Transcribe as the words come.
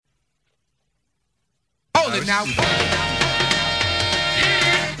Hold it now.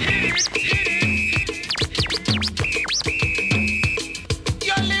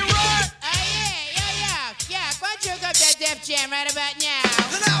 Yo, Leroy! Yeah. Why don't you hook up that Def Jam right about now?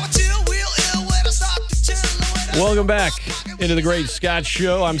 Welcome back into the Great Scott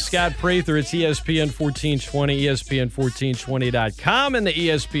Show. I'm Scott Prather. It's ESPN 1420, ESPN1420.com, and the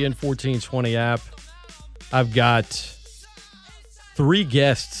ESPN 1420 app. I've got 3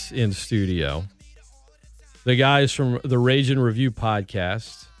 guests in studio. The guys from the Ragin Review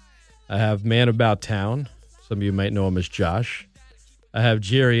podcast. I have Man About Town. Some of you might know him as Josh. I have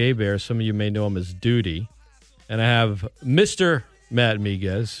Jerry Abear. Some of you may know him as Duty. And I have Mr. Matt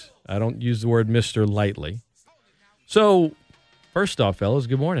Miguez. I don't use the word Mr. lightly. So, first off, fellas,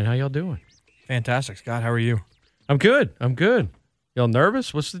 good morning. How y'all doing? Fantastic, Scott. How are you? I'm good. Y'all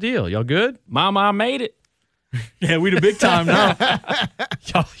nervous? What's the deal? Y'all good? Mama, I made it. Yeah, we the big time now.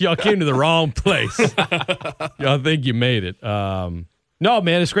 y'all came to the wrong place. Y'all think you made it. No,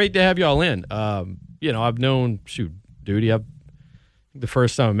 man, it's great to have y'all in. I've known, Duty, the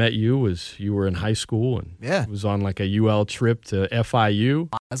first time I met you was you were in high school and it was on like a UL trip to FIU.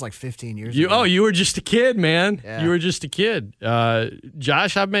 That's like 15 years ago. Oh, you were just a kid, man. Yeah. You were just a kid.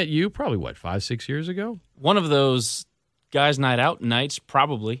 Josh, I met you probably, 5-6 years ago? One of those guys' night out nights,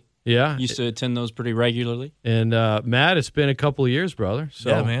 probably. Yeah. Used to attend those pretty regularly. And Matt, it's been a couple of years, brother. So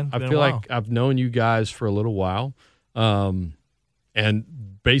yeah, man. I feel like I've known you guys for a little while. And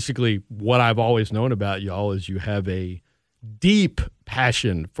basically what I've always known about y'all is you have a deep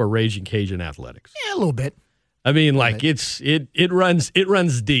passion for Ragin' Cajun athletics. Yeah, a little bit. I mean, like it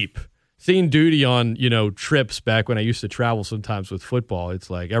runs deep. Seeing Duty on, trips back when I used to travel sometimes with football, it's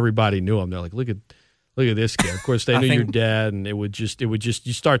like everybody knew him. They're like, look at this kid. Of course, they knew your dad, and it would just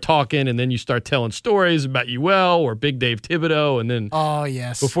you start talking, and then you start telling stories about UL or Big Dave Thibodeau, and then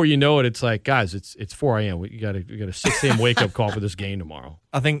before you know it, it's like, guys, it's 4 a.m. We got a 6 a.m. wake up call for this game tomorrow.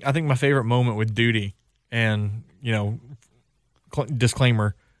 I think my favorite moment with Duty, and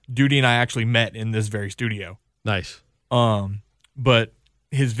disclaimer, Duty and I actually met in this very studio. Nice. But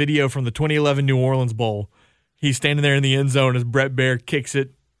his video from the 2011 New Orleans Bowl, he's standing there in the end zone as Brett Baer kicks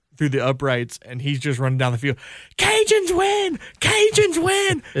it through the uprights, and he's just running down the field. Cajuns win! Cajuns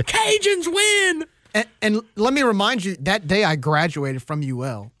win! Cajuns win! And let me remind you, that day I graduated from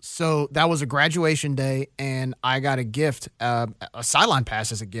UL. So that was a graduation day, and I got a gift, a sideline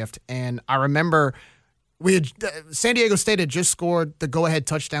pass as a gift. And I remember San Diego State had just scored the go-ahead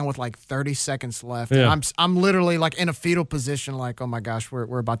touchdown with like 30 seconds left. Yeah. And I'm literally like in a fetal position, like, oh my gosh,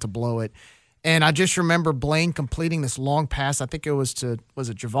 we're about to blow it. And I just remember Blaine completing this long pass. I think it was it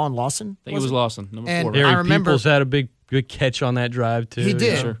Javon Lawson? I think it was Lawson, number 4. Harry Peoples had a good catch on that drive, too. He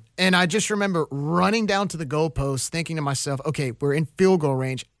did. Yeah. Sure. And I just remember running down to the goalpost thinking to myself, okay, we're in field goal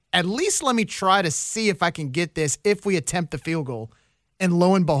range. At least let me try to see if I can get this if we attempt the field goal. And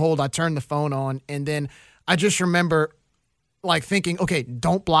lo and behold, I turned the phone on, and then I just remember like thinking, okay,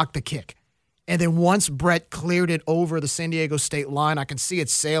 don't block the kick. And then once Brett cleared it over the San Diego State line, I can see it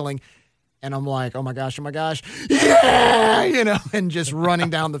sailing. And I'm like, oh my gosh, yeah, and just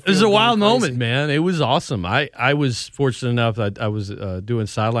running down the field. It was a wild crazy moment, man. It was awesome. I was fortunate enough that I was doing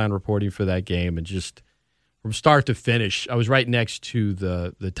sideline reporting for that game, and just from start to finish, I was right next to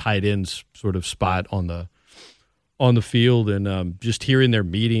the tight ends sort of spot on the field, and just hearing their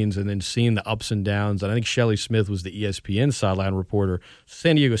meetings and then seeing the ups and downs. And I think Shelley Smith was the ESPN sideline reporter.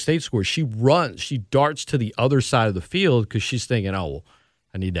 San Diego State scores. She darts to the other side of the field because she's thinking, oh, well,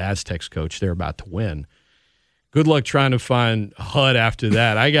 I need the Aztecs coach. They're about to win. Good luck trying to find HUD after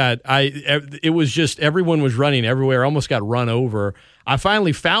that. It was just everyone was running everywhere. Almost got run over. I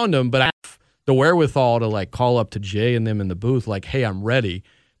finally found them, but I have the wherewithal to like call up to Jay and them in the booth, like, hey, I'm ready,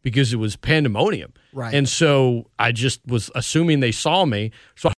 because it was pandemonium. Right. And so I just was assuming they saw me.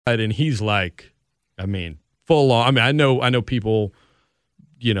 And he's like, full on. I know people,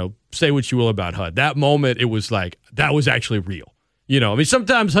 say what you will about HUD. That moment, it was like, that was actually real.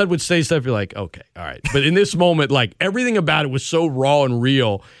 Sometimes HUD would say stuff, you're like, okay, all right. But in this moment, like, everything about it was so raw and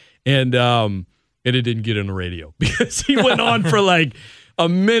real, and it didn't get on the radio because he went on for like a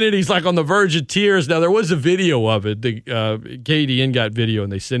minute. He's like on the verge of tears. Now, there was a video of it. The KDN got video,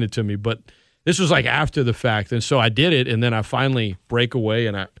 and they sent it to me, but this was like after the fact. And so I did it, and then I finally break away,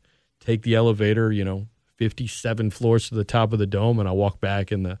 and I take the elevator, 57 floors to the top of the dome, and I walk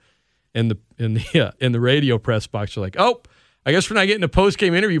back in the radio press box. They're like, oh, I guess we're not getting a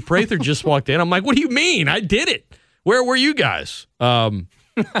post-game interview. Prather just walked in. I'm like, what do you mean? I did it. Where were you guys? Where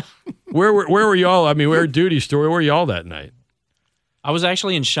were y'all? Where Duty story? Where were y'all that night? I was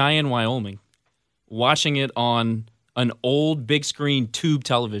actually in Cheyenne, Wyoming, watching it on an old big screen tube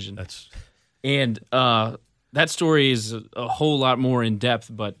television. And that story is a whole lot more in depth,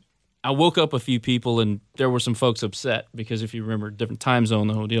 but I woke up a few people, and there were some folks upset because if you remember, different time zone,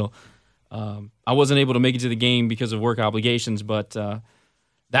 the whole deal. I wasn't able to make it to the game because of work obligations, but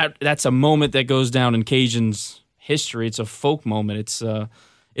that's a moment that goes down in Cajuns history. It's a folk moment.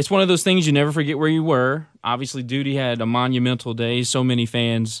 It's one of those things you never forget where you were. Obviously, Duty had a monumental day. So many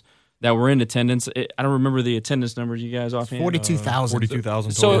fans that were in attendance. I don't remember the attendance numbers, you guys offhand. 42,000.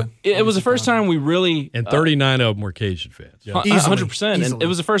 42,000. So it was the first time we really... And 39 of them were Cajun fans. Yeah. Easily. 100%. And Easily. it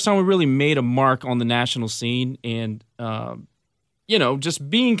was the first time we really made a mark on the national scene. And, just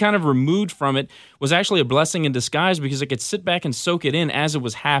being kind of removed from it was actually a blessing in disguise because I could sit back and soak it in as it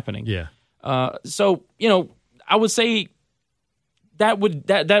was happening. Yeah. I would say that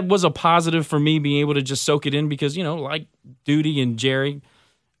was a positive for me being able to just soak it in because, like Duty and Jerry,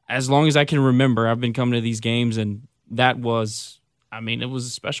 as long as I can remember, I've been coming to these games, and it was a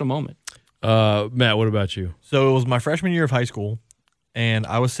special moment. Matt, what about you? So it was my freshman year of high school, and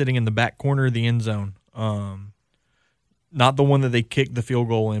I was sitting in the back corner of the end zone. Not the one that they kicked the field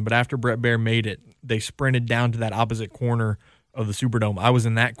goal in, but after Brett Baer made it, they sprinted down to that opposite corner of the Superdome. I was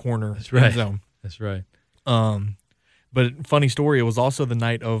in that corner end zone. That's right. But funny story, it was also the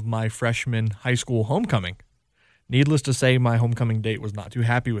night of my freshman high school homecoming. Needless to say, my homecoming date was not too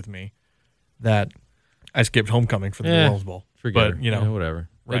happy with me that I skipped homecoming for the New Orleans Bowl. Forget But, her. Whatever.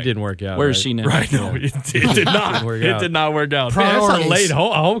 right. It didn't work out. Where right? is she now? Right, no, it did not. Work It out. did not work out. Man, that's a Priorities. late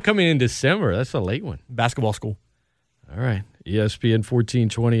homecoming in December. That's a late one. Basketball school. All right. ESPN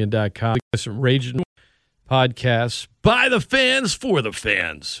 1420 and .com. Some Ragin podcasts by the fans for the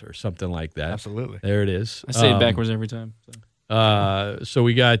fans or something like that. Absolutely. There it is. I say it backwards every time. So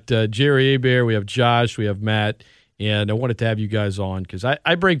we got Jerry Abear, we have Josh, we have Matt, and I wanted to have you guys on because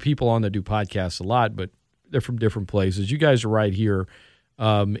I bring people on that do podcasts a lot, but they're from different places. You guys are right here.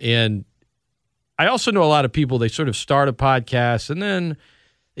 And I also know a lot of people, they sort of start a podcast and then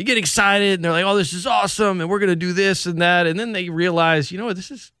they get excited and they're like, oh, this is awesome and we're going to do this and that. And then they realize,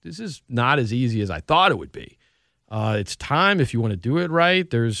 this is not as easy as I thought it would be. It's time if you want to do it right.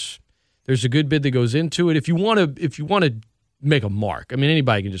 There's a good bit that goes into it. If you want to make a mark,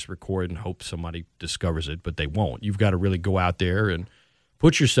 anybody can just record and hope somebody discovers it, but they won't. You've got to really go out there and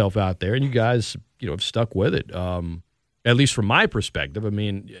put yourself out there. And you guys, have stuck with it. At least from my perspective.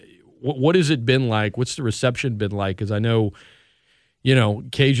 What has it been like? What's the reception been like? Because I know,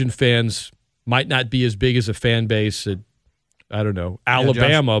 Cajun fans might not be as big as a fan base at, I don't know,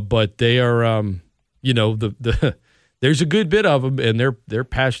 Alabama, but they are, there's a good bit of them, and they're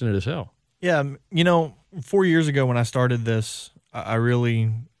passionate as hell. Yeah, 4 years ago when I started this, I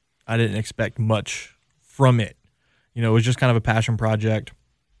didn't expect much from it. It was just kind of a passion project.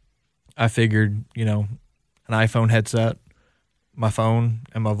 I figured, an iPhone headset, my phone,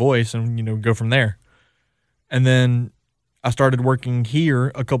 and my voice, and, go from there. And then I started working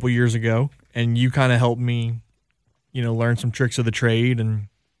here a couple years ago, and you kind of helped me, learn some tricks of the trade and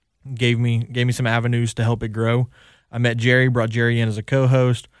gave me some avenues to help it grow. I met Jerry, brought Jerry in as a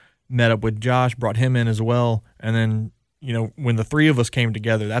co-host, met up with Josh, brought him in as well, and then, when the three of us came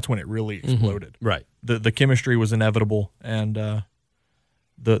together, that's when it really exploded. Mm-hmm. Right. The chemistry was inevitable, and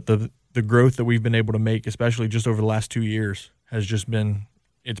the growth that we've been able to make, especially just over the last 2 years, has just been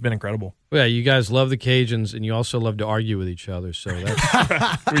incredible. Well, yeah, you guys love the Cajuns, and you also love to argue with each other. So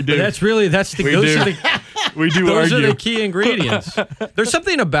that's We do. Those are the We do those argue. are the key ingredients. There's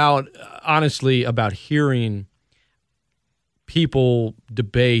something honestly, about hearing people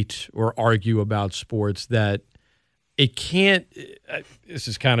debate or argue about sports that it can't. This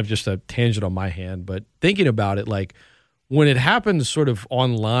is kind of just a tangent on my hand, but thinking about it, like when it happens sort of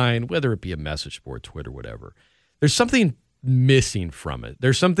online, whether it be a message board, Twitter, whatever, there's something missing from it.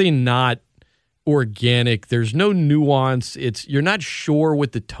 There's something not organic. There's no nuance. You're not sure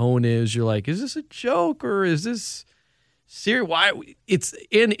what the tone is. You're like, is this a joke or is this serious? Why? It's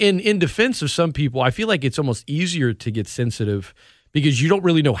in defense of some people, I feel like it's almost easier to get sensitive because you don't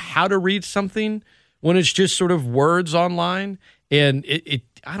really know how to read something when it's just sort of words online. And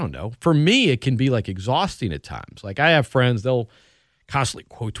I don't know. For me, it can be like exhausting at times. Like I have friends, they'll constantly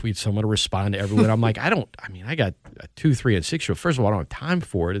quote tweet someone to respond to everyone. I'm like, I got a 2, 3, and 6 year old. First of all, I don't have time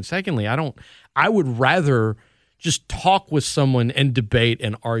for it. And secondly, I would rather just talk with someone and debate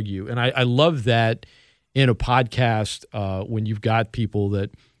and argue. And I love that in a podcast when you've got people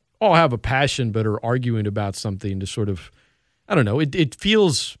that all have a passion but are arguing about something to sort of, I don't know, it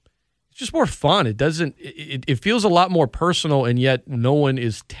feels it's just more fun. It feels a lot more personal, and yet no one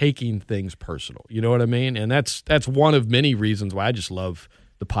is taking things personal. You know what I mean? And that's one of many reasons why I just love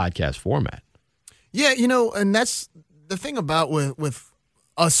the podcast format. Yeah, and that's the thing about with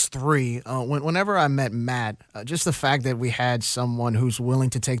us three, whenever I met Matt, just the fact that we had someone who's willing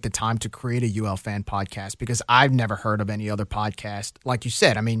to take the time to create a UL fan podcast, because I've never heard of any other podcast. Like you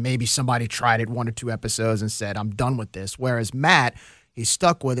said, I mean, maybe somebody tried it 1 or 2 episodes and said, I'm done with this. Whereas Matt, he's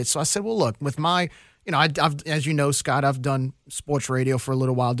stuck with it. So I said, well, look, with my, I've, as you know, Scott, I've done sports radio for a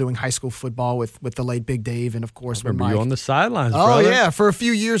little while, doing high school football with the late Big Dave, and of course with Remember Mike. you on the sidelines, Oh brother. yeah, for a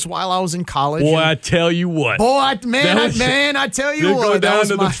few years while I was in college. Boy, And- I tell you what. I tell you They what. go that down was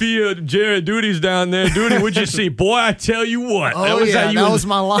to my- the field. Jared Duty's down there. Duty, what'd you see? Boy, I tell you what. Oh, that was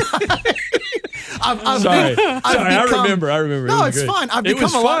my line. Sorry, I remember. No, It was it's good. fine. I've It was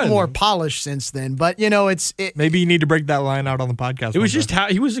become a lot fun. more polished since then. But, Maybe you need to break that line out on the podcast. It was one just day. how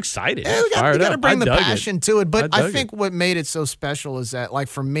he was excited. yeah, we Fired got to up. bring I the dug it. passion to it. But I I dug think it. what made it so special is that, like,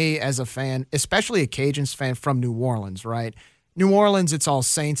 for me as a fan, especially a Cajuns fan from New Orleans, right? New Orleans, it's all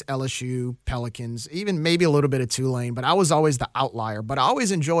Saints, LSU, Pelicans, even maybe a little bit of Tulane, but I was always the outlier. But I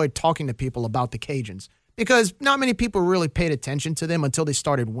always enjoyed talking to people about the Cajuns, because not many people really paid attention to them until they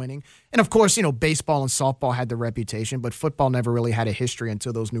started winning. And of course, baseball and softball had the reputation, but football never really had a history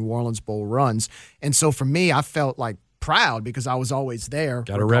until those New Orleans Bowl runs. And so for me, I felt like proud because I was always there.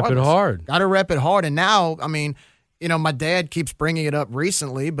 Gotta rep it hard. Got to rep it hard. And now, I mean, my dad keeps bringing it up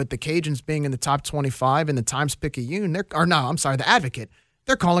recently, but the Cajuns being in the top 25 in the Times-Picayune, the Advocate,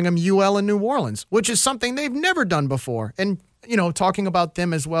 they're calling them UL in New Orleans, which is something they've never done before. And, talking about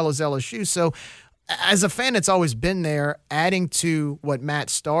them as well as LSU. So as a fan that's always been there, adding to what Matt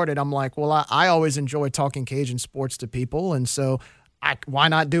started, I'm like, well, I always enjoy talking Cajun sports to people. And so why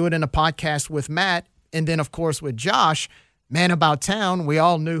not do it in a podcast with Matt? And then, of course, with Josh, Man About Town. We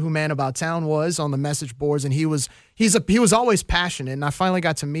all knew who Man About Town was on the message boards, and he was always passionate. And I finally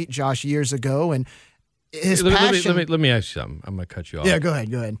got to meet Josh years ago, and his passion. Let me ask you something. I'm gonna cut you off. Yeah, go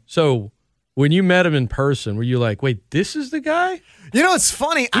ahead. So when you met him in person, were you like, wait, this is the guy? It's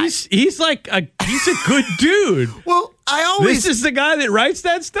funny. He's he's a good dude. Well, I always. This is the guy that writes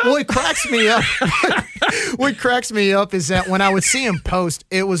that stuff? What cracks me up. What cracks me up is that when I would see him post,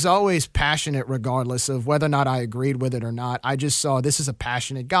 it was always passionate, regardless of whether or not I agreed with it or not. I just saw this is a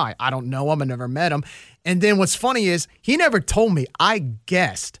passionate guy. I don't know him. I never met him. And then what's funny is he never told me. I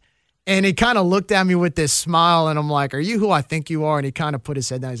guessed. And he kind of looked at me with this smile, and I'm like, are you who I think you are? And he kind of put his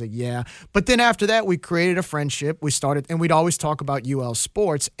head down. He's like, yeah. But then after that, we created a friendship. We started, and we'd always talk about UL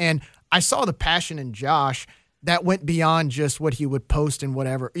sports. And I saw the passion in Josh that went beyond just what he would post and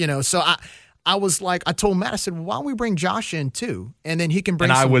whatever, So I was like, I told Matt, I said, well, why don't we bring Josh in too? And then he can bring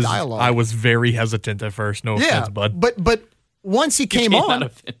some dialogue. I was very hesitant at first. No offense, bud. But once he came Can't on,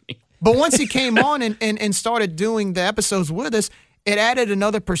 offend me. but once he came on and started doing the episodes with us, it added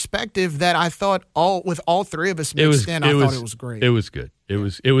another perspective that I thought with all three of us mixed in. I thought it was great. It was good. It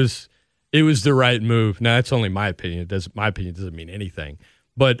was the right move. Now that's only my opinion. My opinion doesn't mean anything.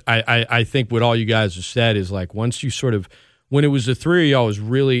 But I think what all you guys have said is like once you sort of when it was the three of y'all was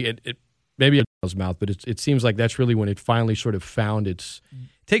really it maybe in his mouth, but it seems like that's really when it finally sort of found its.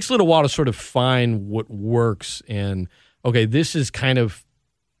 It takes a little while to sort of find what works and okay, this is kind of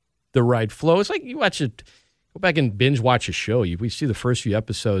the right flow. It's like you watch it. Go back and binge watch a show. We see the first few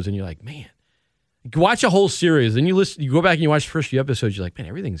episodes, and you're like, man. You watch a whole series, and you go back and you watch the first few episodes. You're like, man,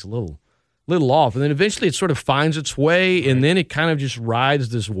 everything's a little off, and then eventually it sort of finds its way, and then it kind of just rides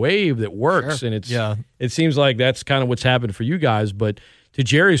this wave that works. Sure. And it seems like that's kind of what's happened for you guys. But to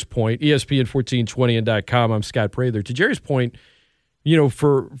Jerry's point, ESPN1420 and .com. I'm Scott Prather. To Jerry's point,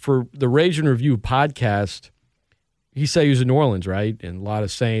 for the Ragin Review podcast, he said he was in New Orleans, right, and a lot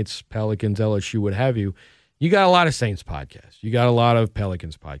of Saints, Pelicans, LSU, what have you. You got a lot of Saints podcasts. You got a lot of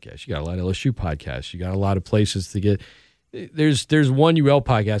Pelicans podcasts. You got a lot of LSU podcasts. You got a lot of places to get. There's one UL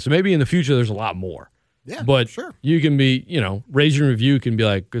podcast. So maybe in the future there's a lot more. Yeah, but sure. You can be, Ragin Review can be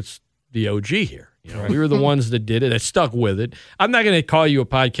like, it's the OG here. We were the ones that did it, that stuck with it. I'm not going to call you a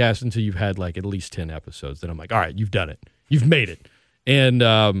podcast until you've had like at least 10 episodes. Then I'm like, all right, you've done it. You've made it. And,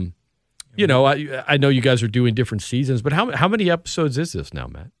 I know you guys are doing different seasons, but how many episodes is this now,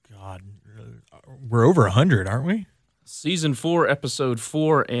 Matt? God, we're over 100, aren't we? Season 4, episode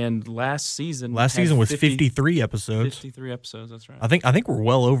 4, and last season was 53 episodes. 53 episodes. That's right. I think we're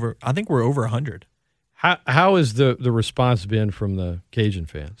well over. I think we're over 100. How has the response been from the Cajun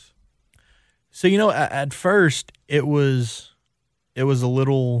fans? So at first it was a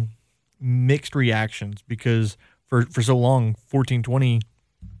little mixed reactions because for so long 1420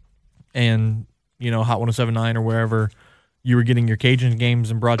 and Hot 107.9 or wherever you were getting your Cajun games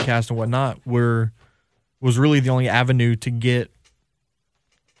and broadcast and whatnot was really the only avenue to get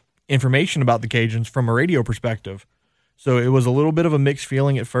information about the Cajuns from a radio perspective. So it was a little bit of a mixed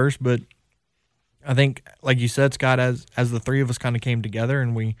feeling at first, but I think, like you said, Scott, as the three of us kind of came together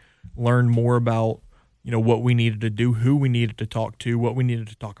and we learned more about, what we needed to do, who we needed to talk to, what we needed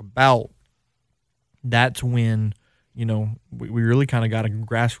to talk about, that's when, we really kind of got a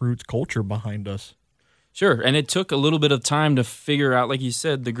grassroots culture behind us. Sure, and it took a little bit of time to figure out, like you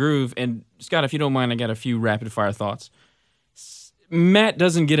said, the groove. And Scott, if you don't mind, I got a few rapid-fire thoughts. Matt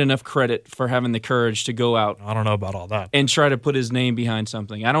doesn't get enough credit for having the courage to go out. I don't know about all that. And try to put his name behind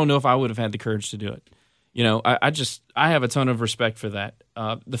something. I don't know if I would have had the courage to do it. I have a ton of respect for that.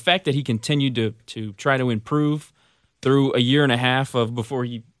 The fact that he continued to try to improve through a year and a half of before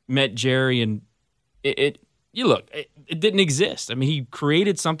he met Jerry, and it didn't exist. I mean, he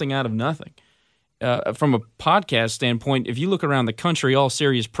created something out of nothing. From a podcast standpoint, if you look around the country, all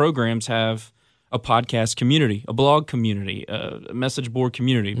serious programs have a podcast community, a blog community, a message board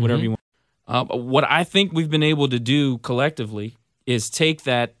community, whatever you want. What I think we've been able to do collectively is take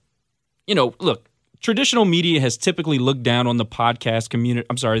that, look, traditional media has typically looked down on the podcast community.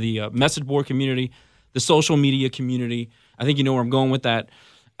 I'm sorry, the message board community, the social media community. I think you know where I'm going with that.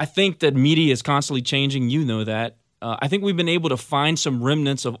 I think that media is constantly changing. You know that. I think we've been able to find some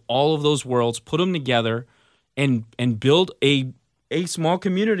remnants of all of those worlds, put them together, and build a small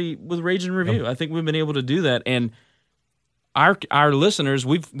community with Ragin Review. I think we've been able to do that. And our listeners,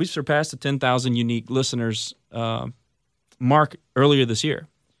 we've surpassed the 10,000 unique listeners mark earlier this year.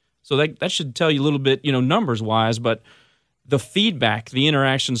 So that should tell you a little bit, numbers-wise, but the feedback, the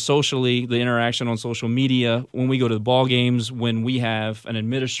interaction socially, the interaction on social media, when we go to the ball games, when we have an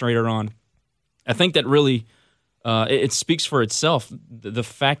administrator on, I think that really it speaks for itself. The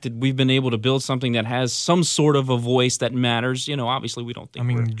fact that we've been able to build something that has some sort of a voice that matters. Obviously we don't think. I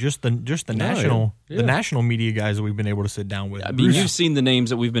mean, just the national media guys that we've been able to sit down with. I mean, you've seen the names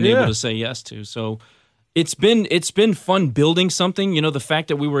that we've been able to say yes to. So it's been fun building something. The fact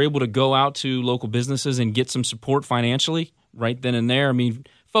that we were able to go out to local businesses and get some support financially right then and there. I mean,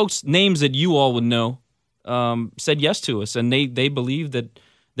 folks, names that you all would know said yes to us, and they believed that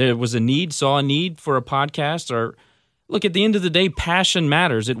there was saw a need for a podcast. Or look, at the end of the day, passion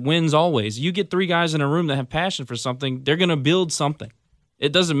matters. It wins always. You get three guys in a room that have passion for something, they're going to build something.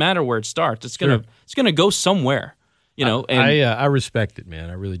 It doesn't matter where it starts. It's gonna go somewhere. I respect it, man.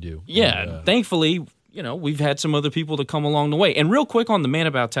 I really do. Yeah, and, thankfully, we've had some other people to come along the way. And real quick on the Man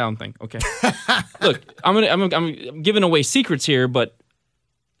About Town thing, okay? Look, I'm giving away secrets here, but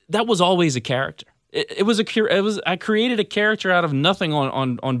that was always a character. I created a character out of nothing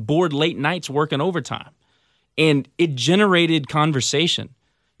on board late nights working overtime, and it generated conversation.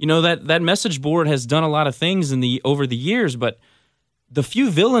 That message board has done a lot of things over the years, but the few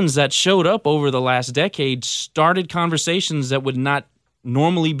villains that showed up over the last decade started conversations that would not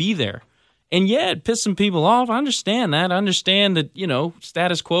normally be there. And yeah, it pissed some people off. I understand that. I understand that,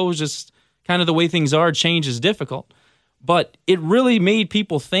 status quo is just kind of the way things are. Change is difficult. But it really made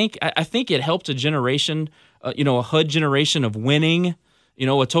people think. I think it helped a generation, a HUD generation of winning, a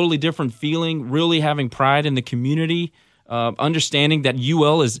totally different feeling, really having pride in the community, understanding that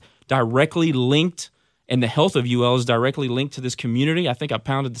UL is directly linked and the health of UL is directly linked to this community. I think I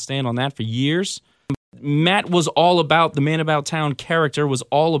pounded the stand on that for years. Matt was all about, the Man About Town character was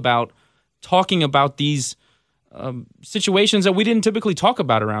all about talking about these situations that we didn't typically talk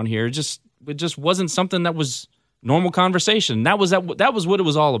about around here. It just wasn't something that was normal conversation. That was what it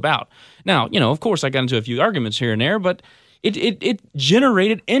was all about. Now, of course I got into a few arguments here and there, but it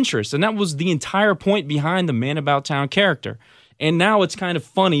generated interest, and that was the entire point behind the Man About Town character. And now it's kind of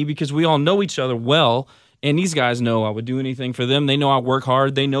funny because we all know each other well, and these guys know I would do anything for them. They know I work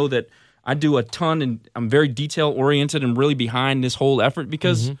hard. They know that I do a ton, and I'm very detail-oriented and really behind this whole effort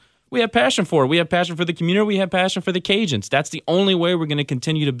because we have passion for it. We have passion for the community. We have passion for the Cajuns. That's the only way we're going to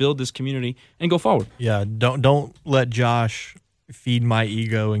continue to build this community and go forward. Yeah, don't let Josh feed my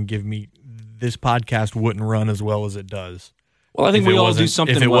ego and give me this podcast wouldn't run as well as it does. Well, I think we all do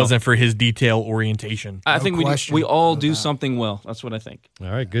something well. If it wasn't for his detail orientation. I think we all do something well. That's what I think.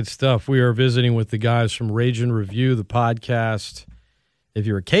 All right, good stuff. We are visiting with the guys from Ragin Review, the podcast. If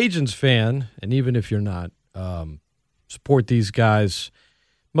you're a Cajuns fan, and even if you're not, support these guys.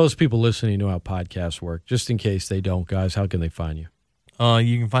 Most people listening know how podcasts work. Just in case they don't, guys, how can they find you?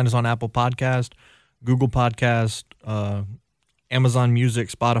 You can find us on Apple Podcast, Google Podcast, Amazon Music,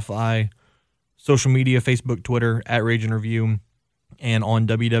 Spotify, social media, Facebook, Twitter, @Ragin Review, and on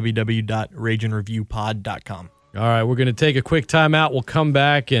www.raginreviewpod.com. All right, we're going to take a quick timeout. We'll come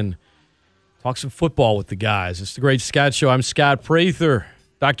back and talk some football with the guys. It's the Great Scott Show. I'm Scott Prather.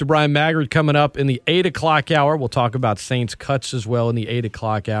 Dr. Brian Maggard coming up in the 8 o'clock hour. We'll talk about Saints cuts as well in the 8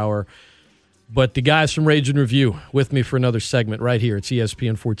 o'clock hour. But the guys from Ragin Review with me for another segment right here. It's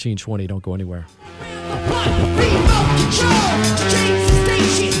ESPN 1420. Don't go anywhere.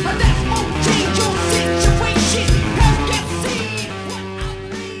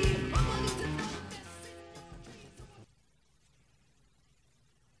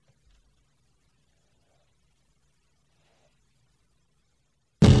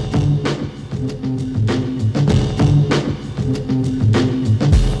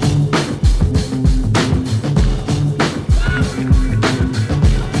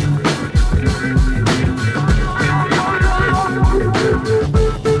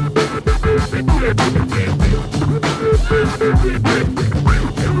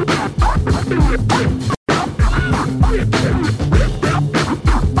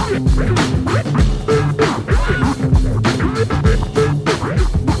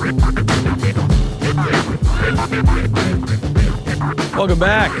 Welcome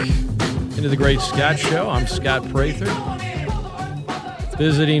back into the Great Scott Show. I'm Scott Prather,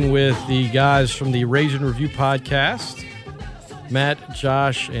 visiting with the guys from the Ragin Review podcast, Matt,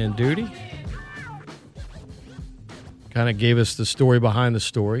 Josh, and Duty. Kind of gave us the story behind the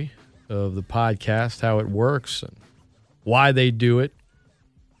story of the podcast, how it works, and why they do it.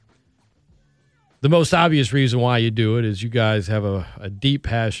 The most obvious reason why you do it is you guys have a deep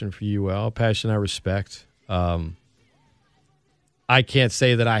passion for UL, a passion I respect. I can't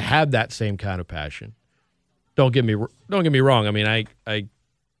say that I have that same kind of passion. Don't get me wrong. I mean, I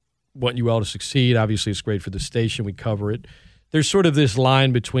want UL to succeed. Obviously, it's great for the station. We cover it. There's sort of this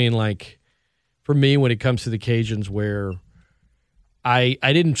line between, like, for me, when it comes to the Cajuns, where I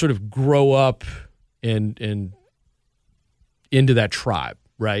didn't sort of grow up and into that tribe,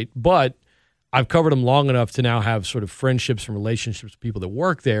 right? But I've covered them long enough to now have sort of friendships and relationships with people that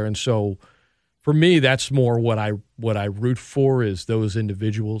work there, and so for me, that's more what I root for is those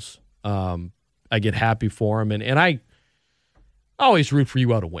individuals. I get happy for them, and I always root for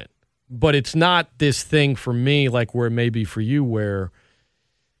UL to win. But it's not this thing for me like where it may be for you where,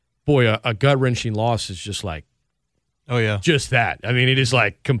 boy, a gut-wrenching loss is just like, oh, yeah. Just that. I mean, it is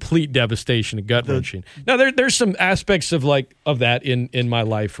like complete devastation and gut-wrenching. Now, there's some aspects of that in my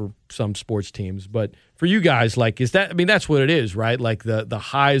life for some sports teams, but for you guys, like, is that? I mean, that's what it is, right? Like the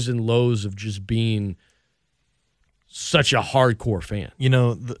highs and lows of just being such a hardcore fan. You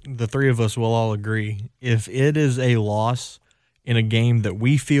know, the three of us will all agree. If it is a loss in a game that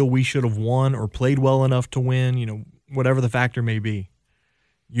we feel we should have won or played well enough to win, you know, whatever the factor may be,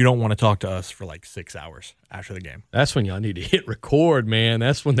 you don't want to talk to us for like 6 hours after the game. That's when y'all need to hit record, man.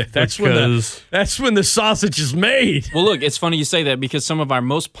 That's when the sausage is made. Well, look, it's funny you say that because some of our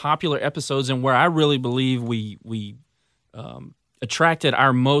most popular episodes and where I really believe we attracted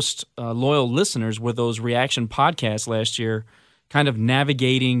our most loyal listeners were those reaction podcasts last year, kind of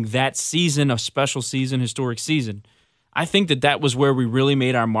navigating that season, a special season, historic season. I think that was where we really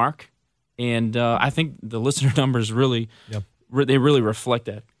made our mark, and I think the listener numbers really they really reflect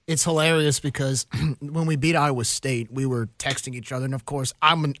that. It's hilarious because when we beat Iowa State, we were texting each other, and of course,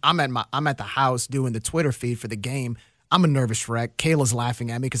 I'm at the house doing the Twitter feed for the game. I'm a nervous wreck. Kayla's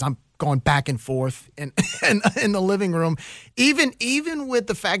laughing at me because I'm going back and forth in the living room. Even with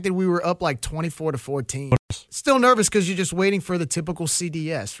the fact that we were up like 24-14, still nervous because you're just waiting for the typical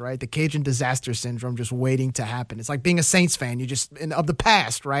CDS, right? The Cajun disaster syndrome, just waiting to happen. It's like being a Saints fan. You just of the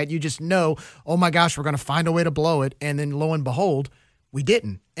past, right? You just know, oh my gosh, we're going to find a way to blow it, and then lo and behold, we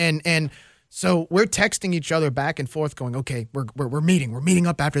didn't. And so we're texting each other back and forth going, okay, we're meeting. We're meeting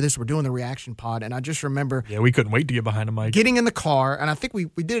up after this. We're doing the reaction pod. And I just remember we couldn't wait to get behind the mic. Getting in the car, and I think we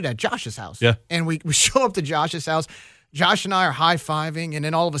did it at Josh's house. Yeah. And we show up to Josh's house. Josh and I are high-fiving, and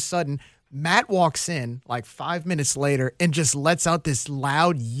then all of a sudden, Matt walks in like 5 minutes later and just lets out this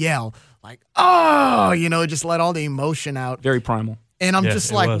loud yell, like, oh, just let all the emotion out. Very primal. And I'm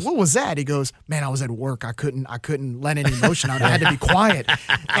just like, what was that? He goes, man, I was at work. I couldn't let any emotion out. I had to be quiet.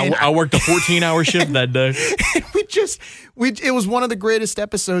 I worked a 14-hour shift that day. It was one of the greatest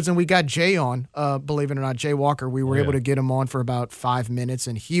episodes, and we got Jay on, believe it or not, Jay Walker. We were able to get him on for about 5 minutes,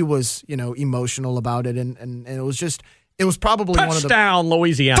 and he was, emotional about it. And it was probably one of the Touchdown,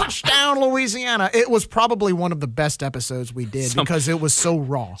 Louisiana. It was probably one of the best episodes we did because it was so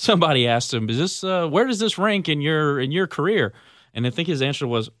raw. Somebody asked him, "Is this where does this rank in your career?" And I think his answer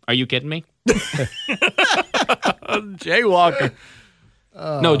was, "Are you kidding me?" Jay Walker.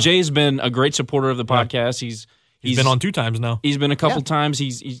 No, Jay's been a great supporter of the podcast. He's been on 2 times now. He's been a couple times.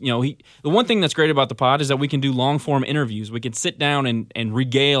 He's the one thing that's great about the pod is that we can do long form interviews. We can sit down and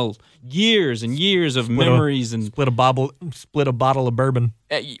regale years and years of memories and split a bottle of bourbon.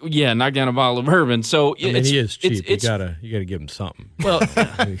 Knock down a bottle of bourbon. So he is cheap. You gotta give him something. Well,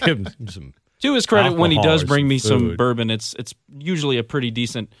 give him some To his credit, when he does Alcohol or bring me some food. bourbon, it's usually a pretty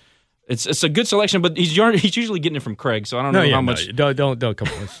decent. It's a good selection, but he's usually getting it from Craig, so I don't know how much. Don't come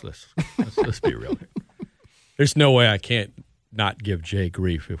on. Let's be real here. There's no way I can't not give Jay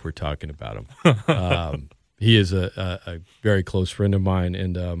grief if we're talking about him. He is a very close friend of mine,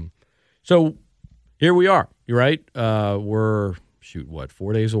 and so here we are. You're right. We're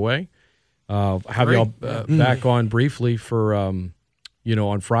 4 days away. Have y'all back on briefly for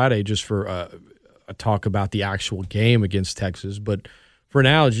on Friday just for a talk about the actual game against Texas, but for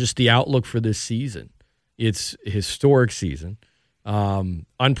now, just the outlook for this season. It's a historic season,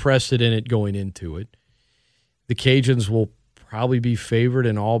 unprecedented going into it. The Cajuns will probably be favored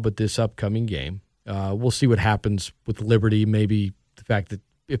in all but this upcoming game. We'll see what happens with Liberty, maybe the fact that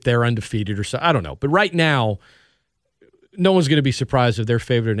if they're undefeated or so. I don't know. But right now, no one's going to be surprised if they're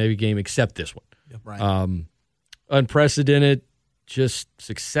favored in every game except this one. Right. Unprecedented, just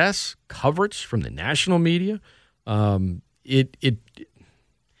success, coverage from the national media.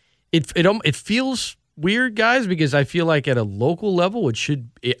 It feels weird, guys, because I feel like at a local level,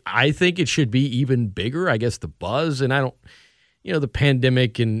 I think it should be even bigger. I guess the buzz, and I don't, the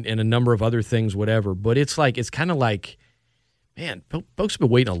pandemic and a number of other things, whatever. But it's kind of like, man, folks have been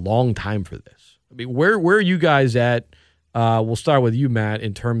waiting a long time for this. I mean, where are you guys at? We'll start with you, Matt,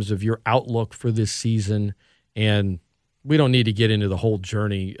 in terms of your outlook for this season. And we don't need to get into the whole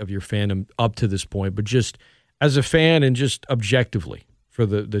journey of your fandom up to this point, but just as a fan and just objectively for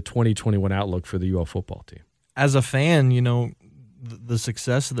the 2021 outlook for the UL football team. As a fan, the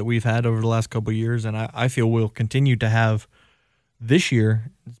success that we've had over the last couple of years, and I feel we'll continue to have this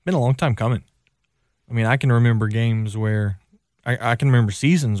year, it's been a long time coming. I mean, I can remember games where I can remember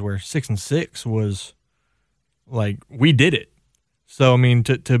seasons where 6-6 was like we did it. So I mean,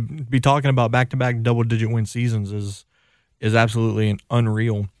 to be talking about back-to-back double-digit win seasons is absolutely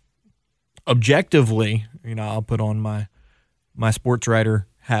unreal. Objectively, I'll put on my sports writer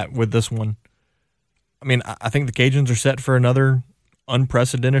hat with this one. I mean, I think the Cajuns are set for another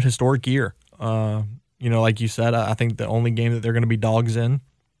unprecedented historic year. Like you said, I think the only game that they're going to be dogs in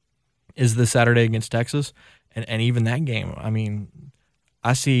is this Saturday against Texas. And even that game, I mean,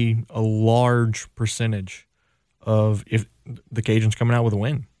 I see a large percentage of if the Cajuns coming out with a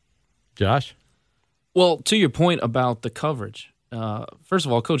win. Josh? Well, to your point about the coverage, first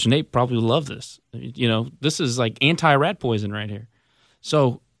of all, Coach Nate probably loved this. This is like anti-rat poison right here.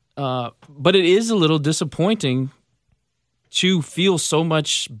 So, but it is a little disappointing to feel so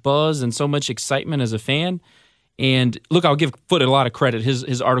much buzz and so much excitement as a fan. And look, I'll give Foote a lot of credit.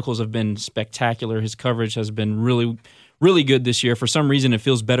 His articles have been spectacular. His coverage has been really, really good this year. For some reason, it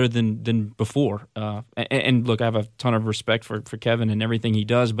feels better than before. And look, I have a ton of respect for Kevin and everything he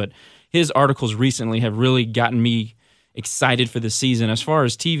does, but his articles recently have really gotten me excited for the season. As far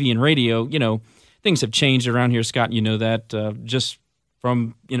as TV and radio, things have changed around here, Scott. You know that just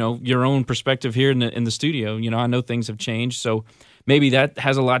from your own perspective here in the studio. I know things have changed, so maybe that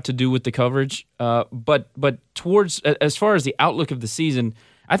has a lot to do with the coverage. But towards as far as the outlook of the season,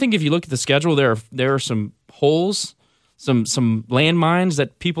 I think if you look at the schedule, there are some holes, some landmines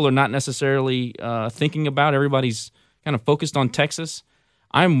that people are not necessarily thinking about. Everybody's kind of focused on Texas.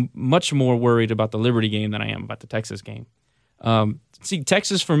 I'm much more worried about the Liberty game than I am about the Texas game.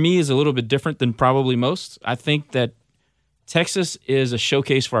 Texas for me is a little bit different than probably most. I think that Texas is a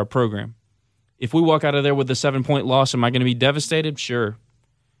showcase for our program. If we walk out of there with a 7-point loss, am I going to be devastated? Sure.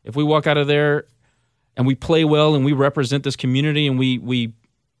 If we walk out of there and we play well and we represent this community and we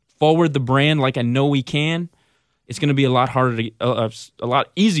forward the brand like I know we can, it's going to be a lot harder, a lot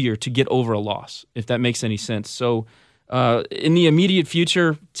easier to get over a loss, if that makes any sense. So in the immediate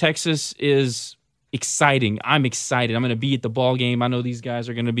future, Texas is exciting. I'm excited. I'm going to be at the ball game. I know these guys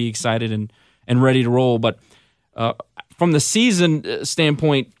are going to be excited and ready to roll. But from the season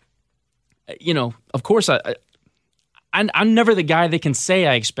standpoint, of course, I'm never the guy that can say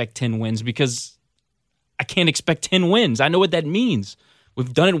I expect 10 wins because I can't expect 10 wins. I know what that means.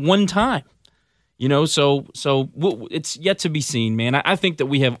 We've done it one time, so it's yet to be seen, man. I think that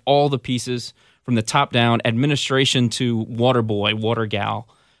we have all the pieces from the top down, administration to water boy, water gal.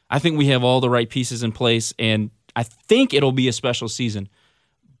 I think we have all the right pieces in place, and I think it'll be a special season.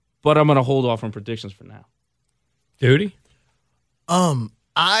 But I'm going to hold off on predictions for now. Duty?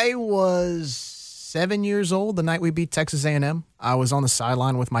 I was 7 years old the night we beat Texas A&M. I was on the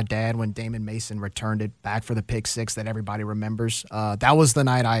sideline with my dad when Damon Mason returned it back for the pick six that everybody remembers. That was the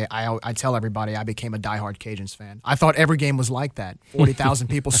night I tell everybody I became a diehard Cajuns fan. I thought every game was like that. 40,000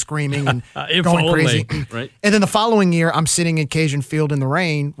 people screaming and going crazy. Right. And then the following year, I'm sitting in Cajun Field in the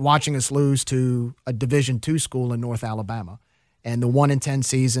rain watching us lose to a Division II school in North Alabama. and the 1-10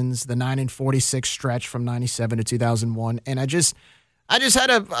 seasons, the 9-46 stretch from 97 to 2001. And I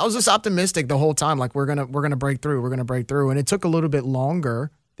was just optimistic the whole time. Like, we're going to break through. We're going to break through. And it took a little bit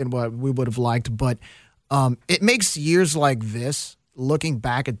longer than what we would have liked. But it makes years like this, looking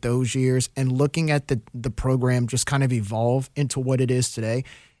back at those years and looking at the program just kind of evolve into what it is today,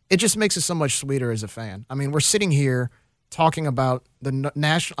 it just makes it so much sweeter as a fan. I mean, we're sitting here talking about a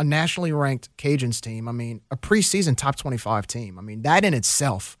nationally ranked Cajuns team. I mean, a preseason top 25 team. I mean, that in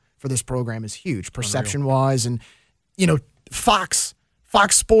itself for this program is huge, perception-wise. And, Fox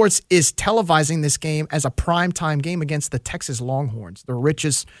Sports is televising this game as a primetime game against the Texas Longhorns, the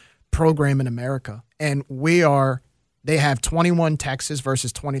richest program in America. And they have 21 Texas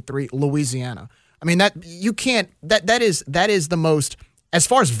versus 23 Louisiana. I mean, that is the most, as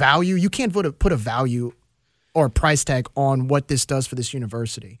far as value, you can't put a value or a price tag on what this does for this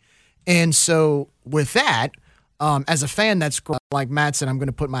university. And so with that, as a fan, that's like Matt said, I'm going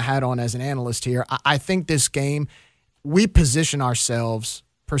to put my hat on as an analyst here. I think this game, we position ourselves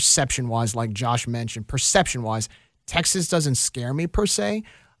perception-wise, like Josh mentioned, perception-wise. Texas doesn't scare me per se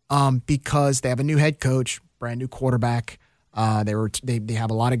because they have a new head coach, brand new quarterback. They have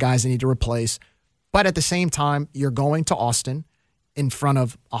a lot of guys they need to replace. But at the same time, you're going to Austin in front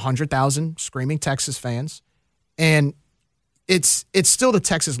of 100,000 screaming Texas fans. And it's still the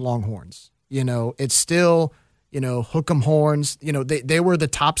Texas Longhorns. It's still, hook 'em horns. They were the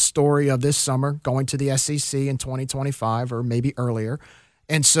top story of this summer, going to the SEC in 2025 or maybe earlier.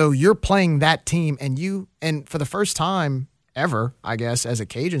 And so you're playing that team, and for the first time ever, I guess, as a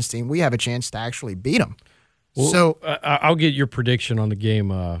Cajuns team, we have a chance to actually beat them. Well, so I'll get your prediction on the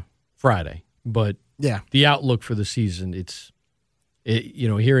game Friday. But yeah, the outlook for the season,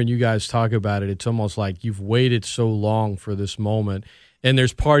 hearing you guys talk about it, it's almost like you've waited so long for this moment. And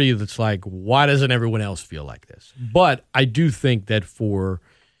there's part of you that's like, why doesn't everyone else feel like this? But I do think that for,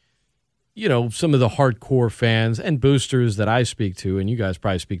 some of the hardcore fans and boosters that I speak to, and you guys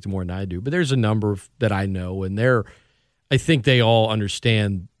probably speak to more than I do, but there's a number that I know, and I think they all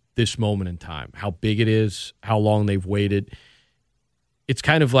understand this moment in time, how big it is, how long they've waited. It's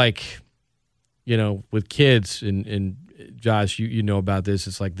kind of like, with kids, and Josh, you know about this,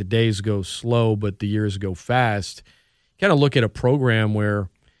 it's like the days go slow, but the years go fast. Kind of look at a program where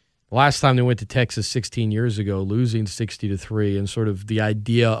the last time they went to Texas 16 years ago, losing 60-3, and sort of the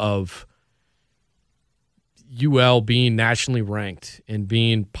idea of UL being nationally ranked and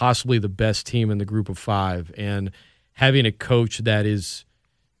being possibly the best team in the group of five, and having a coach that is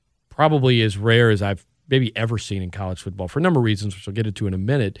probably as rare as I've maybe ever seen in college football for a number of reasons, which I'll get into in a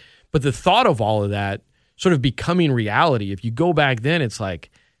minute. But the thought of all of that sort of becoming reality, if you go back then, it's like,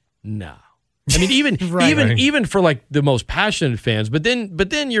 no. I mean, even for like the most passionate fans, but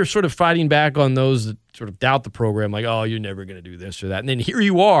then you're sort of fighting back on those that sort of doubt the program, like, oh, you're never going to do this or that. And then here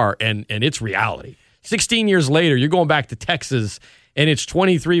you are, and it's reality. 16 years later, you're going back to Texas, and it's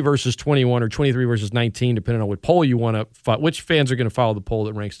 23 versus 21 or 23 versus 19, depending on what poll you want to, which fans are going to follow the poll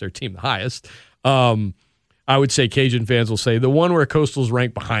that ranks their team the highest. I would say Cajun fans will say the one where Coastal's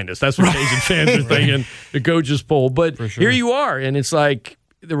ranked behind us. That's what Cajun fans are thinking, the coach's poll. But here you are, and it's like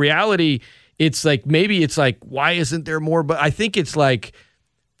the reality. It's like maybe it's like, why isn't there more? But I think it's like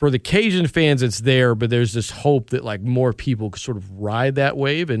for the Cajun fans, it's there, but there's this hope that like more people could sort of ride that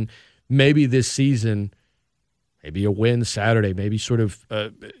wave, and maybe this season, maybe a win Saturday, maybe sort of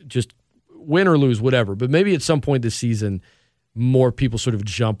just win or lose, whatever. But maybe at some point this season, more people sort of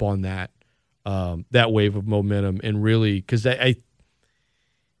jump on that wave of momentum, and really, because it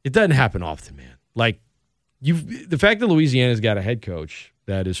doesn't happen often, man. Like the fact that Louisiana's got a head coach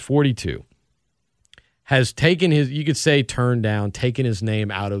that is 42, has taken his, you could say, turned down, taken his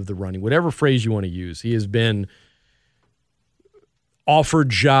name out of the running, whatever phrase you want to use. He has been offered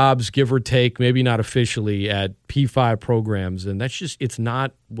jobs, give or take, maybe not officially, at P5 programs, and that's just, it's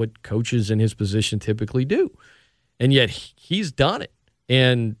not what coaches in his position typically do. And yet he's done it.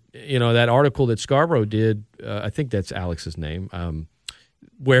 And, that article that Scarborough did, I think that's Alex's name,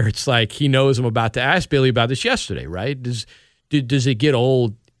 where it's like he knows I'm about to ask Billy about this yesterday, right? Does it get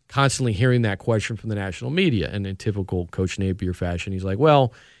old constantly hearing that question from the national media? And in typical Coach Napier fashion, he's like,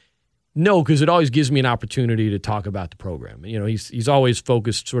 well, no, because it always gives me an opportunity to talk about the program. He's always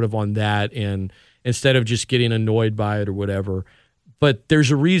focused sort of on that, and instead of just getting annoyed by it or whatever. But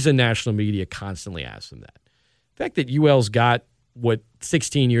there's a reason national media constantly asks him that. The fact that UL's got what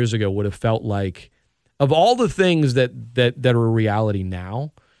 16 years ago would have felt like, of all the things that are a reality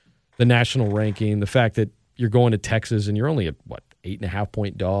now, the national ranking, the fact that you're going to Texas and you're only a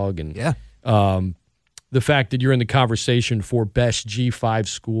 8.5-point dog, and the fact that you're in the conversation for best G5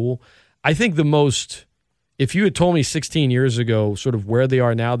 school. I think the most if you had told me 16 years ago sort of where they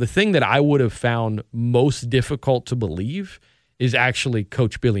are now, the thing that I would have found most difficult to believe is actually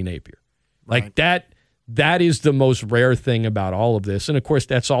Coach Billy Napier. Like that is the most rare thing about all of this. And of course,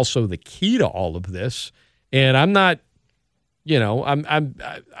 that's also the key to all of this. And I'm not, I'm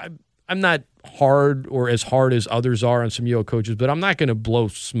not hard or as hard as others are on some UO coaches, but I'm not going to blow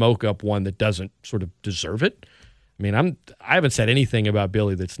smoke up one that doesn't sort of deserve it. I mean, I haven't said anything about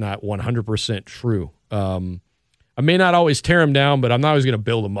Billy that's not 100% true. I may not always tear him down, but I'm not always going to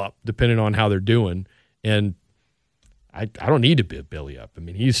build him up, depending on how they're doing. And I don't need to build Billy up. I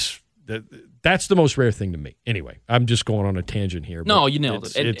mean, that's the most rare thing to me. Anyway, I'm just going on a tangent here. No, you nailed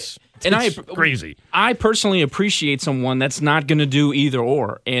it. It's crazy. I personally appreciate someone that's not going to do either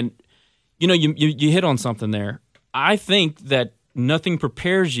or. And you hit on something there. I think that nothing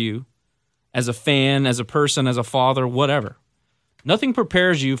prepares you as a fan, as a person, as a father, whatever. Nothing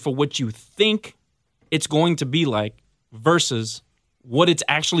prepares you for what you think it's going to be like versus what it's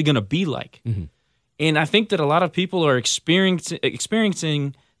actually going to be like. Mm-hmm. And I think that a lot of people are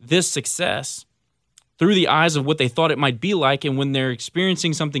experiencing this success through the eyes of what they thought it might be like. And when they're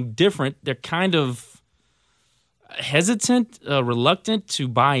experiencing something different, they're kind of hesitant, reluctant to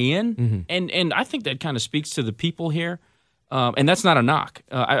buy in. Mm-hmm. And I think that kind of speaks to the people here. And that's not a knock.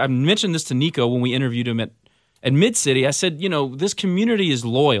 I mentioned this to Nico when we interviewed him at Mid-City. I said, this community is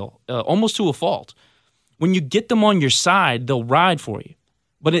loyal, almost to a fault. When you get them on your side, they'll ride for you.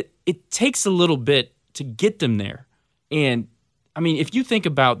 But it takes a little bit to get them there. And, I mean, if you think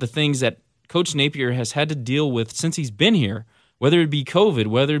about the things that Coach Napier has had to deal with since he's been here, whether it be COVID,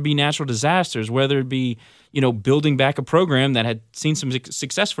 whether it be natural disasters, whether it be, building back a program that had seen some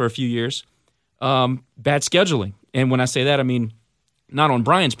success for a few years, bad scheduling. And when I say that, I mean not on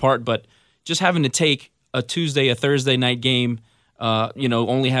Brian's part, but just having to take a Tuesday, a Thursday night game,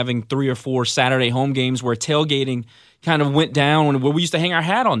 only having 3 or 4 Saturday home games where tailgating kind of went down, where we used to hang our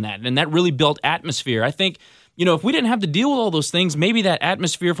hat on that, and that really built atmosphere. I think, if we didn't have to deal with all those things, maybe that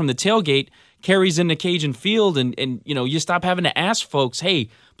atmosphere from the tailgate carries into Cajun Field, and you stop having to ask folks, hey,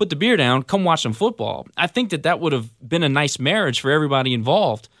 put the beer down, come watch some football. I think that would have been a nice marriage for everybody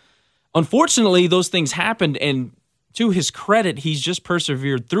involved. Unfortunately, those things happened, and to his credit, he's just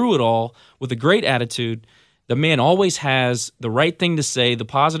persevered through it all with a great attitude. The man always has the right thing to say, the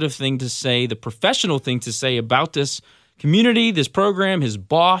positive thing to say, the professional thing to say about this community, this program, his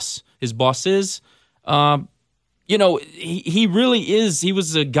bosses. He really is. He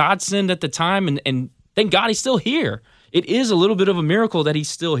was a godsend at the time, and thank God he's still here. It is a little bit of a miracle that he's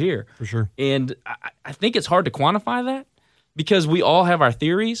still here. For sure. And I think it's hard to quantify that because we all have our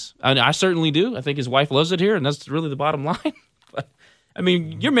theories. I certainly do. I think his wife loves it here, and that's really the bottom line. But I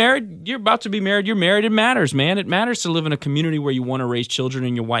mean, you're married. You're about to be married. You're married. It matters, man. It matters to live in a community where you want to raise children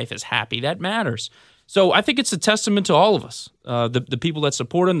and your wife is happy. That matters. So I think it's a testament to all of us, the people that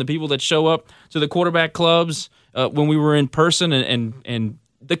support him, the people that show up to the quarterback clubs when we were in person, and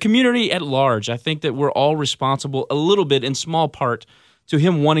the community at large. I think that we're all responsible a little bit, in small part, to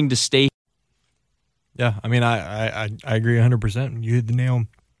him wanting to stay. Yeah, I mean, I agree 100%. You hit the nail.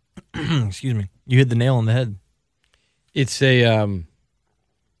 Excuse me. You hit the nail on the head. It's the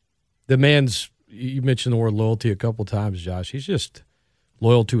man's. You mentioned the word loyalty a couple times, Josh. He's just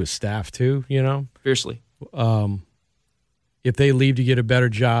loyal to his staff too. Fiercely. If they leave to get a better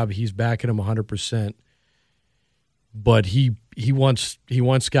job, he's backing them 100%. But he wants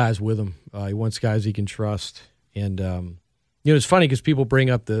guys with him. He wants guys he can trust. And it's funny because people bring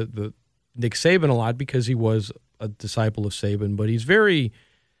up the Nick Saban a lot because he was a disciple of Saban, but he's very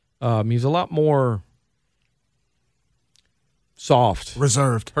he's a lot more soft,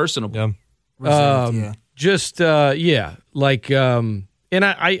 reserved, personable. Yeah. And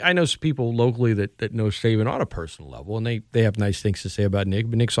I know some people locally that know Saban on a personal level, and they have nice things to say about Nick.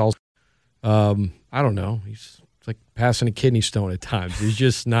 But Nick's also, I don't know, it's like passing a kidney stone at times. He's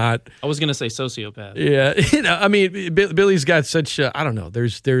just not. I was going to say sociopath. Yeah, I mean, Billy's got such. I don't know.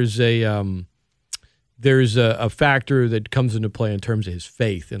 There's a factor that comes into play in terms of his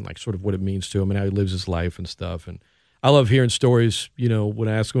faith and like sort of what it means to him and how he lives his life and stuff. And I love hearing stories. When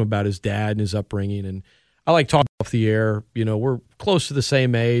I ask him about his dad and his upbringing, and I like talking off the air. We're close to the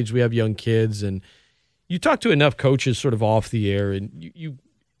same age. We have young kids, and you talk to enough coaches sort of off the air, and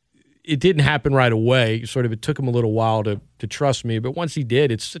it didn't happen right away. Sort of, it took him a little while to trust me, but once he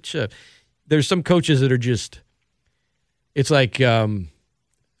did, it's there's some coaches that are just, it's like, how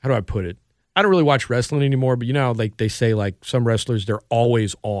do I put it? I don't really watch wrestling anymore, but like they say, like some wrestlers, they're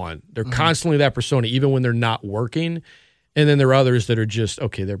always on. They're constantly that persona, even when they're not working. And then there are others that are just,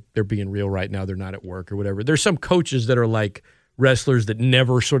 okay, they're being real right now. They're not at work or whatever. There's some coaches that are like wrestlers that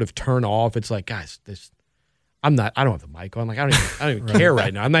never sort of turn off. It's like, guys, I don't have the mic on. Like, I don't even care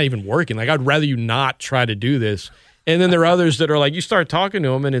right now. I'm not even working. Like, I'd rather you not try to do this. And then there are others that are like, you start talking to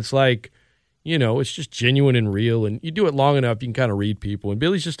them and it's like, it's just genuine and real. And you do it long enough, you can kind of read people. And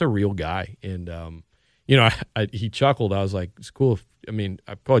Billy's just a real guy. And, he chuckled. I was like, it's cool.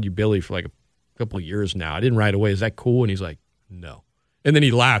 I've called you Billy for like a couple of years now. I didn't right away. Is that cool? And he's like, no. And then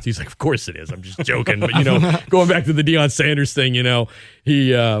he laughed. He's like, of course it is. I'm just joking. But, going back to the Deion Sanders thing, he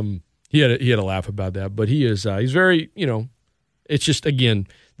had a laugh about that. But he's very, it's just, again,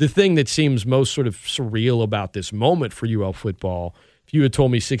 the thing that seems most sort of surreal about this moment for UL football, if you had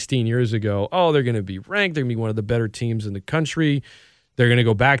told me 16 years ago, oh, they're going to be ranked, they're going to be one of the better teams in the country, they're going to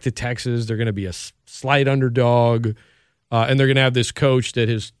go back to Texas, they're going to be a slight underdog, and they're going to have this coach that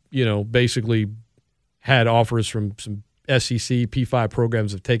has, basically had offers from some SEC P5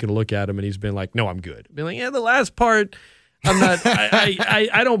 programs have taken a look at him, and he's been like, no, I'm good. Been like, yeah, the last part, I'm not,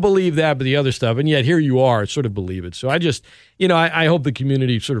 I don't believe that, but the other stuff, and yet here you are, sort of believe it. So I just, I hope the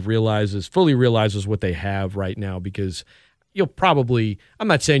community sort of fully realizes what they have right now, because you'll probably, I'm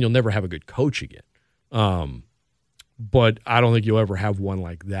not saying you'll never have a good coach again, but I don't think you'll ever have one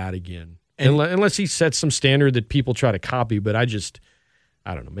like that again, unless he sets some standard that people try to copy. But I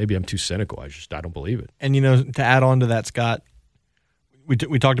don't know, maybe I'm too cynical. I don't believe it. And, to add on to that, Scott, we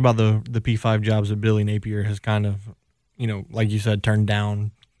talked about the P5 jobs that Billy Napier has kind of, like you said, turned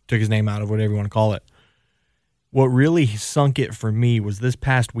down, took his name out of, whatever you want to call it. What really sunk it for me was this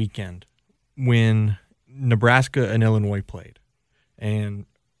past weekend when Nebraska and Illinois played. And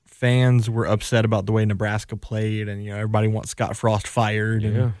fans were upset about the way Nebraska played, and, everybody wants Scott Frost fired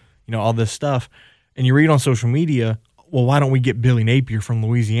and, all this stuff. And you read on social media, well, why don't we get Billy Napier from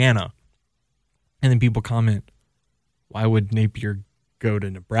Louisiana? And then people comment, why would Napier go to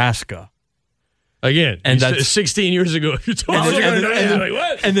Nebraska? Again, and that's 16 years ago.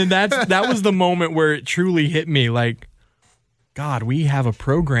 And then that was the moment where it truly hit me. Like, God, we have a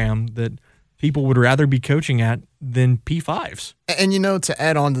program that people would rather be coaching at than P5s. And, to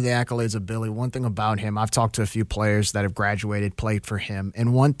add on to the accolades of Billy, one thing about him, I've talked to a few players that have graduated, played for him,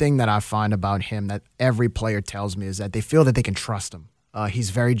 and one thing that I find about him that every player tells me is that they feel that they can trust him. He's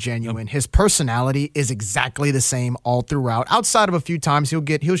very genuine. His personality is exactly the same all throughout. Outside of a few times,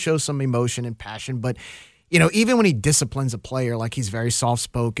 he'll show some emotion and passion. But, even when he disciplines a player, like, he's very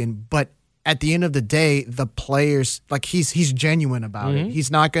soft-spoken. But at the end of the day, the players, like, he's genuine about it. He's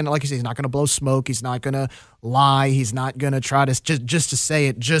not going to, like you say, he's not going to blow smoke. He's not going to lie. He's not going to try to just to say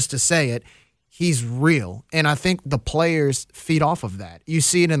it. He's real. And I think the players feed off of that. You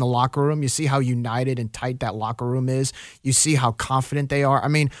see it in the locker room. You see how united and tight that locker room is. You see how confident they are. I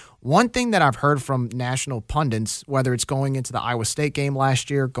mean, one thing that I've heard from national pundits, whether it's going into the Iowa State game last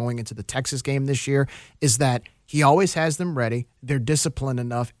year, going into the Texas game this year, is that he always has them ready. They're disciplined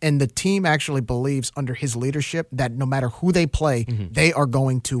enough. And the team actually believes under his leadership that no matter who they play, they are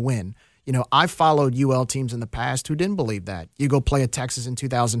going to win. I followed UL teams in the past who didn't believe that. You go play at Texas in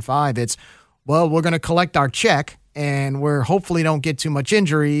 2005, it's, well, we're going to collect our check, and we're hopefully don't get too much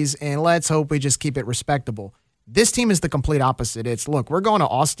injuries, and let's hope we just keep it respectable. This team is the complete opposite. It's, look, we're going to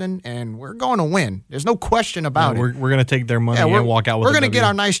Austin, and we're going to win. There's no question about it. We're going to take their money and walk out with a W. We're going to get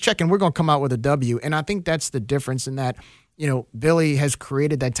our nice check, and we're going to come out with a W. And I think that's the difference in that, Billy has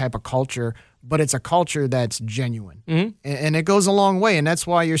created that type of culture, but it's a culture that's genuine. And it goes a long way, and that's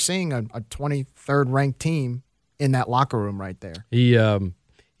why you're seeing a 23rd ranked team in that locker room right there.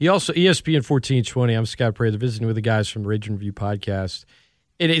 He also, ESPN 1420, I'm Scott Prather, visiting with the guys from the Ragin Review podcast.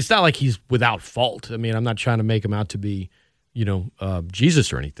 And it's not like he's without fault. I mean, I'm not trying to make him out to be,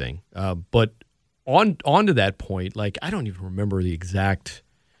 Jesus or anything. But on to that point, like, I don't even remember the exact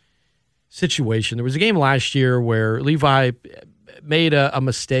situation. There was a game last year where Levi made a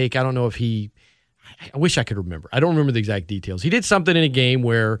mistake. I don't know if I wish I could remember. I don't remember the exact details. He did something in a game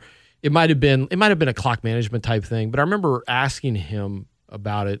where it might have been a clock management type thing. But I remember asking him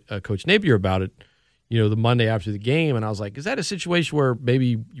about it, Coach Napier about it, the Monday after the game, and I was like, is that a situation where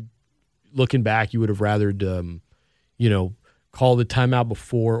maybe looking back you would have rather, called the timeout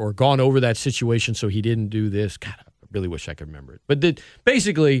before or gone over that situation so he didn't do this? God, I really wish I could remember it. But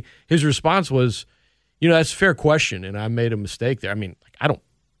basically his response was, that's a fair question, and I made a mistake there. I mean,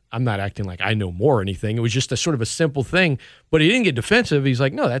 I'm not acting like I know more or anything. It was just a sort of a simple thing, but he didn't get defensive. He's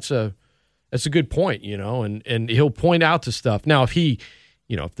like, no, that's a good point, and he'll point out to stuff. Now, if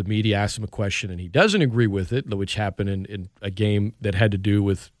if the media asks him a question and he doesn't agree with it, which happened in a game that had to do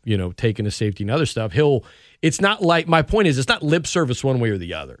with, taking a safety and other stuff, it's not like, my point is, it's not lip service one way or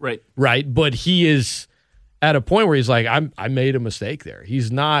the other. Right. Right. But he is at a point where he's like, I made a mistake there.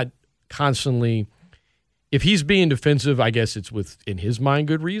 He's not constantly, if he's being defensive, I guess it's in his mind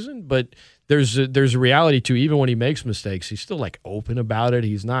good reason. But there's a reality to even when he makes mistakes, he's still like open about it.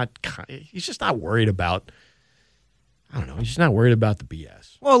 He's just not worried about. I don't know. He's just not worried about the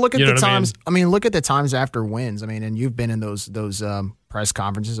BS. Well, look at You know the what I times. Look at the times after wins. And you've been in those press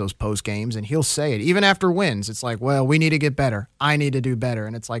conferences, those post games, and he'll say it even after wins. It's like, well, we need to get better. I need to do better.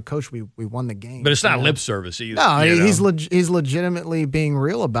 And it's like, Coach, we won the game. But it's not lip service either. No, he's legitimately being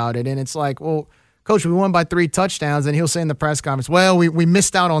real about it. And it's like, well, Coach, we won by 3 touchdowns, and he'll say in the press conference, well, we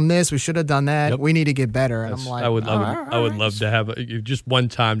missed out on this. We should have done that. Yep. We need to get better. And I'm like, I would love to have just one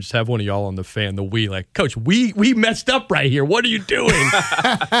time, just have one of y'all on the fan, like, Coach, we messed up right here. What are you doing?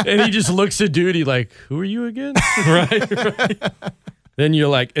 And he just looks at Duty like, who are you again? right. Then you're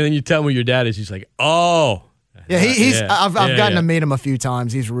like, and then you tell him who your dad is. He's like, oh. Yeah, I've gotten to meet him a few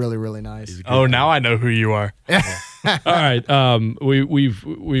times. He's really, really nice. Oh, now I know who you are. All right,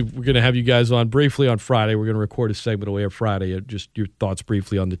 we're gonna have you guys on briefly on Friday. We're gonna record a segment away on Friday. Just your thoughts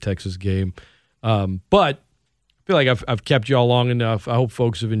briefly on the Texas game. But I feel like I've kept y'all long enough. I hope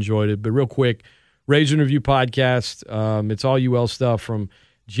folks have enjoyed it. But real quick, Ragin Review podcast. It's all UL stuff from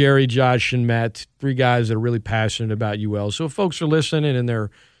Jerry, Josh, and Matt. 3 guys that are really passionate about UL. So if folks are listening and they're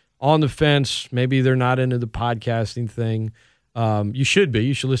on the fence, maybe they're not into the podcasting thing. You should be.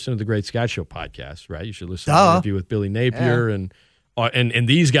 You should listen to the Great Scott Show podcast, right? You should listen to the interview with Billy Napier and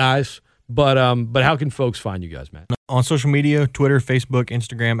these guys. But how can folks find you guys, Matt? On social media, Twitter, Facebook,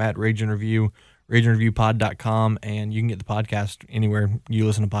 Instagram at Ragin Review, RaginReviewPod.com, and you can get the podcast anywhere you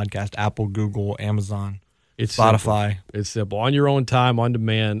listen to podcasts: Apple, Google, Amazon, Spotify. Simple. It's simple. On your own time, on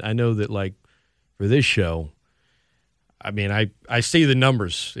demand. I know that like for this show, I see the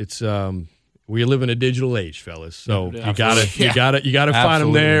numbers. It's we live in a digital age, fellas. So you gotta find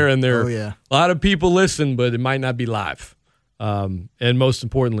them there, and there a lot of people listen, but it might not be live. And most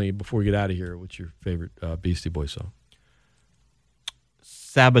importantly, before we get out of here, what's your favorite Beastie Boys song?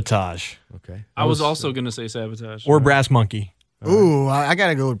 Sabotage. Okay, I was also gonna say Sabotage or Brass Monkey. Ooh, I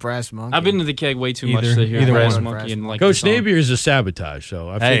gotta go with Brass Monkey. I've been to the keg way too much to hear either Brass one. Monkey and like Coach the song. Napier is a Sabotage, so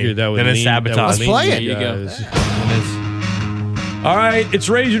I figured that would then it's lean. Sabotage. That would Let's lean play you it. There you guys. All right, it's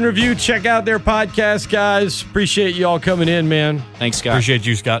Ragin Review. Check out their podcast, guys. Appreciate you all coming in, man. Thanks, Scott. Appreciate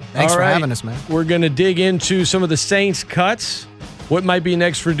you, Scott. Thanks All for right. having us, man. We're going to dig into some of the Saints cuts. What might be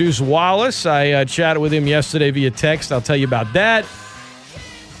next for Deuce Wallace? I chatted with him yesterday via text. I'll tell you about that.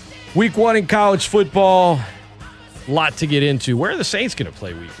 Week 1 in college football. A lot to get into. Where are the Saints going to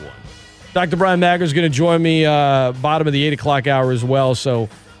play week 1? Dr. Brian Magger is going to join me bottom of the 8 o'clock hour as well, so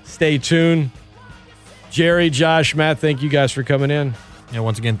stay tuned. Jerry, Josh, Matt, thank you guys for coming in. Yeah,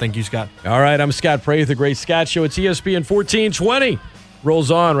 once again, thank you, Scott. All right, I'm Scott Praith, The Great Scott Show. It's ESPN 1420.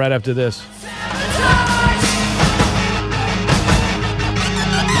 Rolls on right after this. Sabotage!